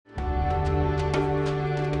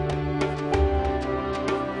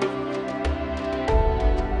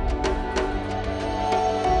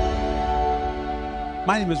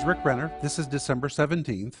My name is Rick Renner. This is December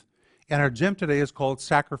 17th, and our gem today is called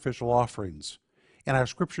Sacrificial Offerings. And our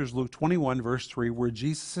scripture is Luke 21, verse 3, where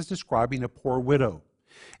Jesus is describing a poor widow.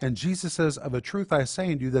 And Jesus says, "Of a truth I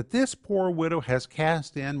say unto you, that this poor widow has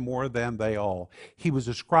cast in more than they all." He was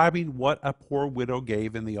describing what a poor widow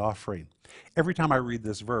gave in the offering. Every time I read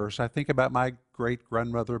this verse, I think about my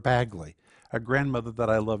great-grandmother Bagley, a grandmother that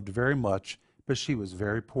I loved very much, but she was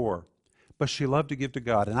very poor. But she loved to give to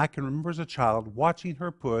God. And I can remember as a child watching her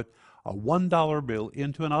put a $1 bill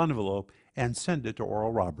into an envelope and send it to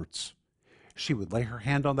Oral Roberts. She would lay her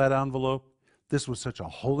hand on that envelope. This was such a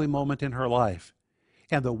holy moment in her life.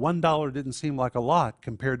 And the $1 didn't seem like a lot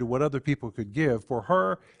compared to what other people could give. For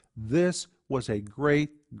her, this was a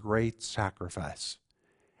great, great sacrifice.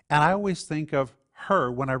 And I always think of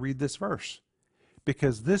her when I read this verse,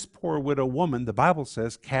 because this poor widow woman, the Bible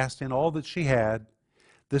says, cast in all that she had.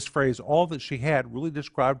 This phrase, all that she had, really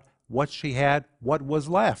described what she had, what was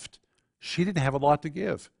left. She didn't have a lot to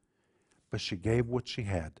give, but she gave what she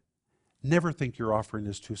had. Never think your offering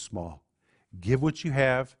is too small. Give what you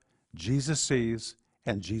have. Jesus sees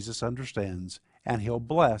and Jesus understands, and He'll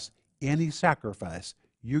bless any sacrifice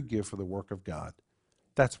you give for the work of God.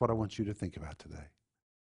 That's what I want you to think about today.